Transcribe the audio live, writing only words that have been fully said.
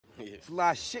There's a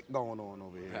lot of shit going on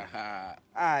over here. All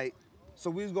right, so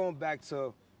we was going back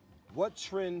to what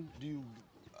trend do you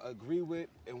agree with,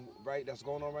 and right that's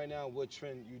going on right now? What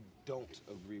trend you don't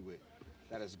agree with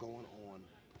that is going on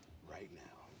right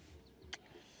now?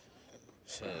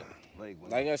 Shit.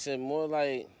 Like I said, more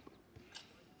like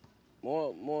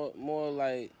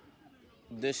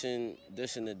dissing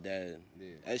the dead,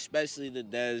 especially the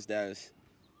deads that's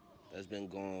been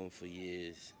gone for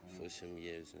years, for some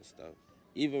years and stuff.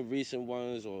 Even recent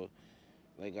ones, or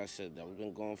like I said, that have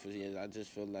been gone for years. I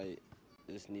just feel like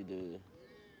just need to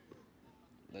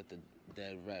let the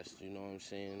dead rest. You know what I'm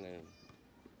saying? And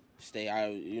stay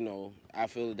out. You know, I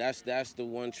feel that's the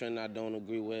one trend I don't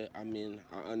agree with. I mean,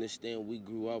 I understand we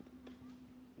grew up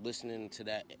listening to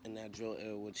that in that drill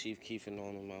era with Chief Keef and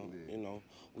on them out. You know,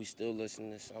 we still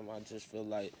listen to some. I just feel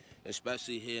like,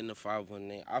 especially here in the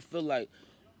 518, I feel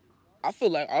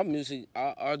like our music,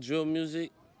 our drill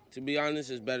music, to be honest,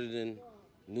 is better than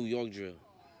New York drill,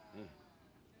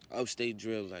 upstate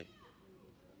drill. Like,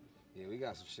 yeah, we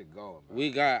got some shit going, bro.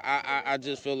 we got. I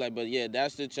just feel like, but yeah,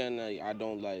 that's the trend that I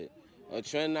don't like. A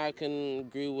trend I can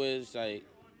agree with is like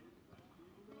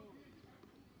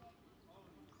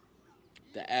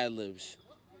the ad libs.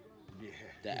 Yeah.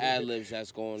 The ad libs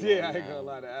that's going on. Yeah, I ain't now. gonna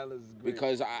lie, the ad-libs is great.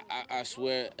 Because I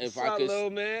swear, if what's I up, could. little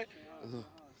man?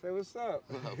 Say what's up.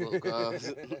 Come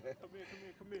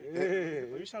here.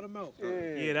 Let me shout him out.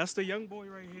 Yeah, that's the young boy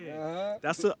right here.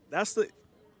 That's the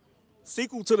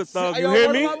sequel to the thug. You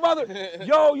hear me? My mother.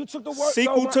 Yo, you took the word.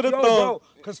 Sequel to the thug.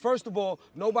 Because first of all,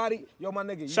 nobody, my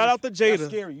nigga. Shout out to Jada. That's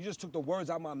scary. You just took the words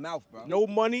out my mouth, bro. No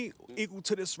money equal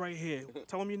to this right here.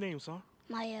 Tell him your name, son.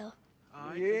 Mayo. All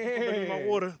right, thank you for my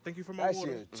water. Thank you for my That's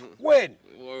water. your twin.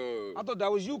 Word. I thought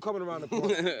that was you coming around the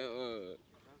corner.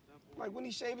 Like when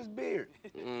he shaved his beard.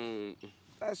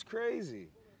 That's crazy.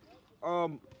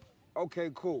 Okay,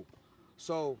 cool.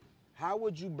 So how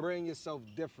would you bring yourself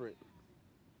different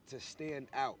to stand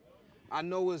out? I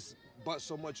know it's but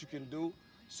so much you can do.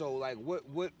 So like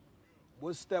what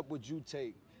step would you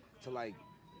take to like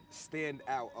stand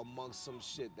out amongst some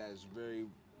shit that is very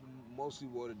mostly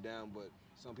watered down, but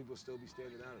some people still be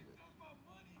standing out of it?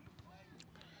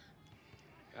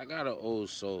 I got an old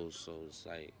soul, so it's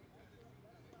like,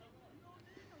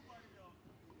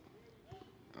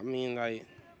 I mean, like,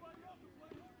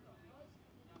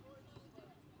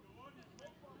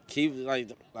 keep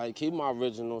my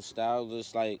original style,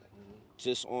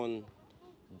 just on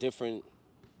different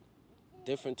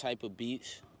type of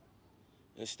beats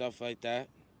and stuff like that.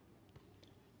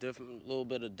 Little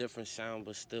bit of different sound,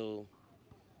 but still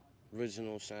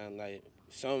original sound. Like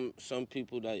some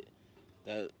people that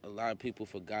a lot of people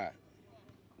forgot.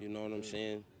 You know what I'm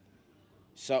saying?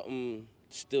 Something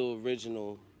still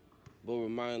original, but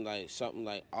remind like something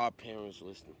like our parents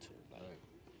listened to. Like,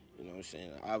 you know what I'm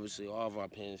saying? Obviously, all of our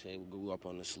parents grew up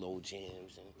on the slow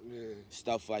jams and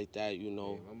stuff like that. You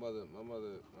know. Yeah, my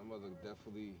mother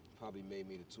definitely probably made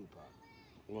me the Tupac.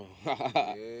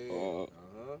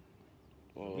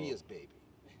 Maria's baby.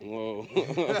 Whoa.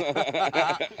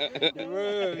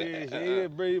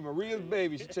 Maria's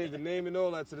baby. She changed the name and all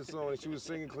that to the song, and she was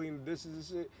singing clean the dishes and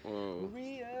shit.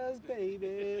 Maria's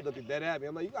baby. Look at that at me.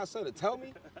 I'm like, you got something to tell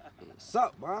me? What's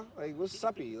up, ma? Like, what's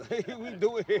uppy? Like, we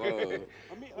doing here?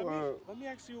 Let me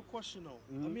ask you a question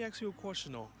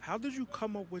though. How did you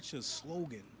come up with your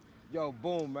slogan? Yo,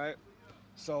 boom, right?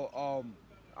 So,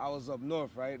 I was up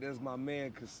north, right? There's my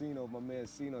man Casino,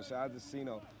 Shout out to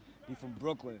Casino. He from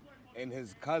Brooklyn. And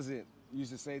his cousin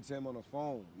used to say to him on the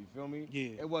phone, you feel me?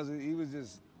 Yeah. He was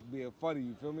just being funny,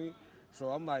 you feel me? So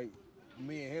I'm like,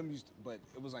 me and him but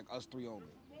it was like us three only.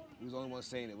 He was the only one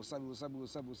saying it. What's up?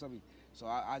 So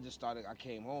I just started, I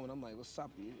came home and I'm like, what's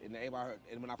up? And everybody heard,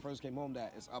 and when I first came home,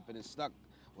 that it's up and it's stuck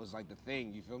was like the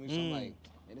thing, you feel me? So I'm like,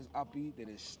 and it's uppy, then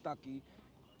it's stucky.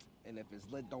 And if it's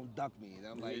lit, don't duck me. And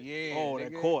I'm like, yeah. Oh,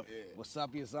 nigga. that caught. What's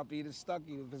up, it's uppy, it's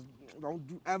stucky. If it's,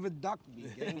 don't ever duck me.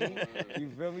 You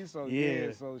feel me? So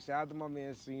yeah. So shout out to my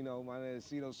man Cino.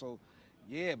 So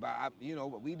yeah, but we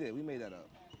made that up.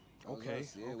 Okay.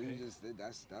 Yeah, we just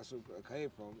that's where it came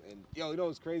from. And yo, you know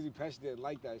what's crazy? Pesh didn't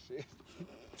like that shit.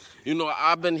 You know,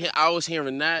 I was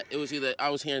hearing that. It was either I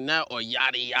was hearing that or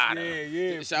yada yada.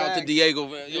 Yeah. Shout out to Diego.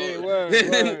 Yo. Yeah, word. the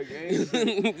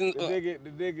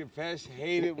nigga Pesh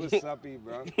hated what's uppy,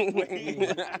 bro.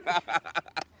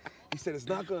 He said it's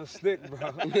not gonna stick,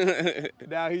 bro.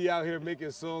 Now he out here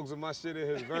making songs with my shit in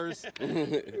his verse.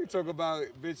 We talk about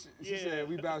bitch. He said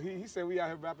we out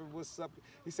here rapping what's up.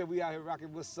 He said we out here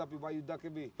rocking what's up. Why you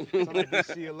ducking me? So I'm like,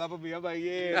 bitch, she in love with me. I'm like,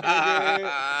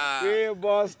 yeah,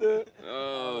 Boston.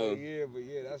 Oh. Yeah, but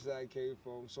yeah, that's how I came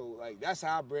from. So like that's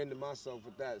how I branded myself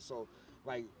with that. So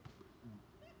like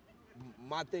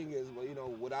my thing is, well, you know,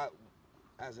 what I,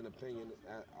 as an opinion,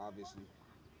 obviously,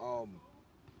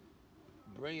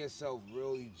 bring yourself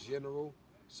really general,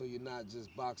 so you're not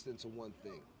just boxed into one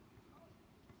thing.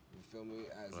 You feel me?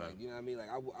 As like, you know what I mean? Like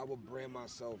I would brand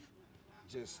myself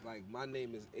just like my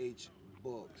name is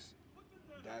Boogz.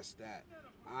 That's that.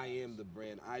 I am the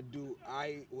brand.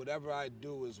 Whatever I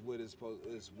do is what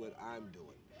I'm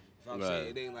doing. If I'm saying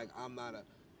it ain't like I'm not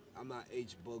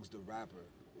Boogz the rapper.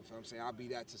 If I'm saying I'll be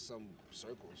that to some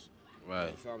circles. Right.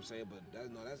 If I'm saying, but that's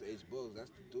Boogz.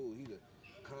 That's the dude. He the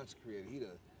content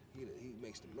creator. He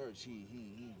makes the merch. He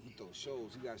throws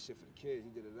shows. He got shit for the kids.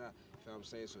 He did it out. You know what I'm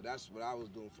saying? So that's what I was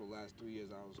doing for the last 3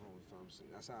 years I was home. You know what I'm saying?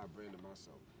 That's how I branded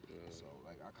myself. Yeah. So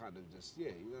like I kind of just you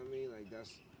know what I mean? Like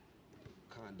that's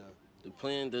kind of the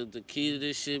plan. The key to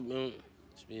this shit, man,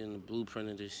 is being the blueprint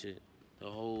of this shit. The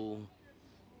whole,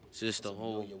 just the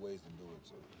whole. Your ways to do it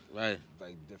too. Right.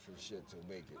 Like different shit to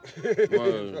make it.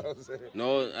 Word. You know what I'm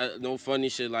saying? No funny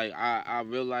shit. Like I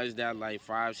realized that like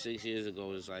 5-6 years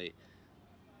ago. It's like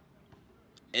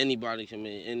anybody can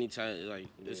make any time. Like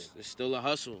it's still a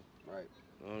hustle. Right.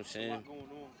 You know what I'm saying? A lot going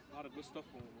on. A lot of good stuff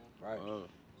going on. Right. There's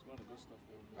a lot of good stuff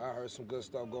going on. I heard some good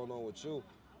stuff going on with you,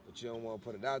 but you don't want to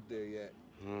put it out there yet.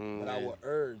 But I I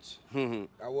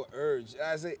would urge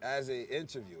as a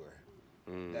interviewer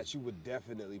that you would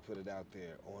definitely put it out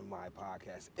there on my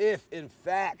podcast. If in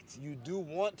fact you do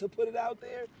want to put it out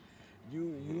there,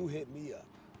 you hit me up.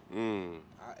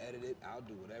 I'll edit it. I'll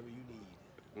do whatever you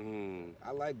need.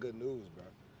 I like good news, bro.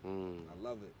 I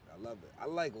love it. I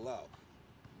like love.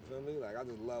 You feel me? Like I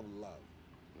just love love.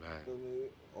 Right. You feel me?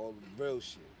 All the real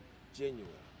shit, genuine.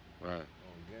 Right.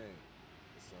 On game.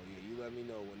 So yeah, you let me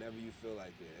know whenever you feel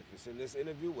like it. If it's in this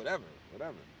interview, whatever. If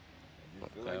you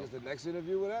feel like it's the next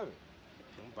interview, whatever.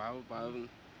 Bible,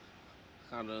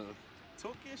 kind of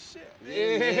talk your shit.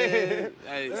 Yeah.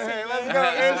 Hey,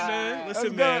 let's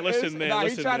go. Listen, man. Nah,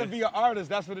 he's trying to be an artist.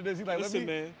 That's what it is. He's like, listen,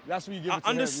 man. That's what you give it to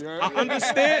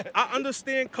him. I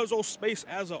understand Cuzzo's space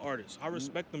as an artist. I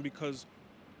respect him because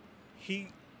he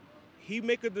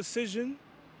make a decision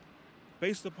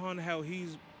based upon how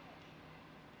he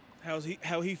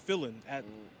feeling at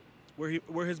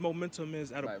where his momentum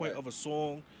is at a point of a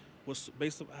song was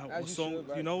based on how a song,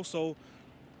 you know. So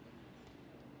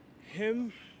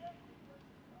him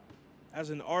as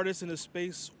an artist in a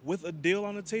space with a deal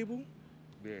on the table,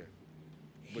 we're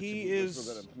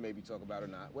still gonna maybe talk about it or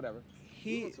not, whatever.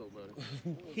 He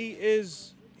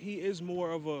is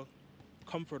more of a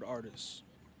comfort artist.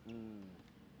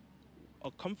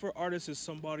 A comfort artist is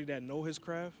somebody that know his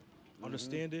craft,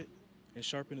 understand it, and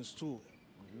sharpen his tool.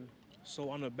 So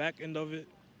on the back end of it,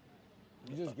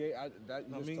 you just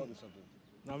told me something.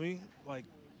 I mean, like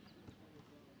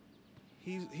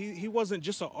he wasn't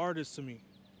just an artist to me.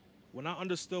 When I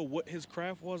understood what his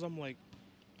craft was, I'm like,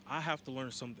 I have to learn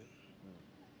something.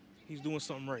 He's doing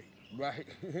something right. Right.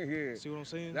 Yeah. See what I'm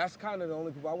saying? That's kind of the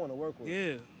only people I want to work with.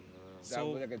 Yeah.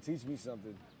 So that can teach me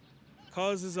something.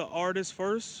 Cuz is an artist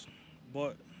first,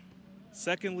 but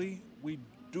secondly, we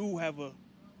do have a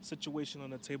situation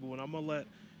on the table, and I'm gonna let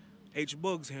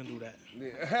Boogz handle that.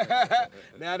 Yeah.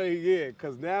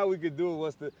 Because now we can do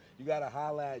it. You gotta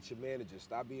holler at your manager.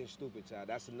 Stop being stupid, child.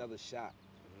 That's another shot.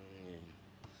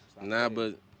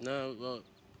 Well,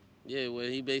 what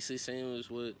he basically saying was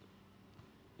what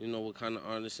kind of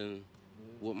artist and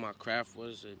what my craft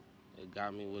was. It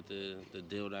got me with the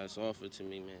deal that's offered to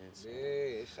me, man. So,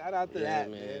 yeah, shout out to that,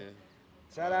 man.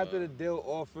 Shout out to the deal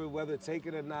offered, whether take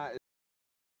it or not.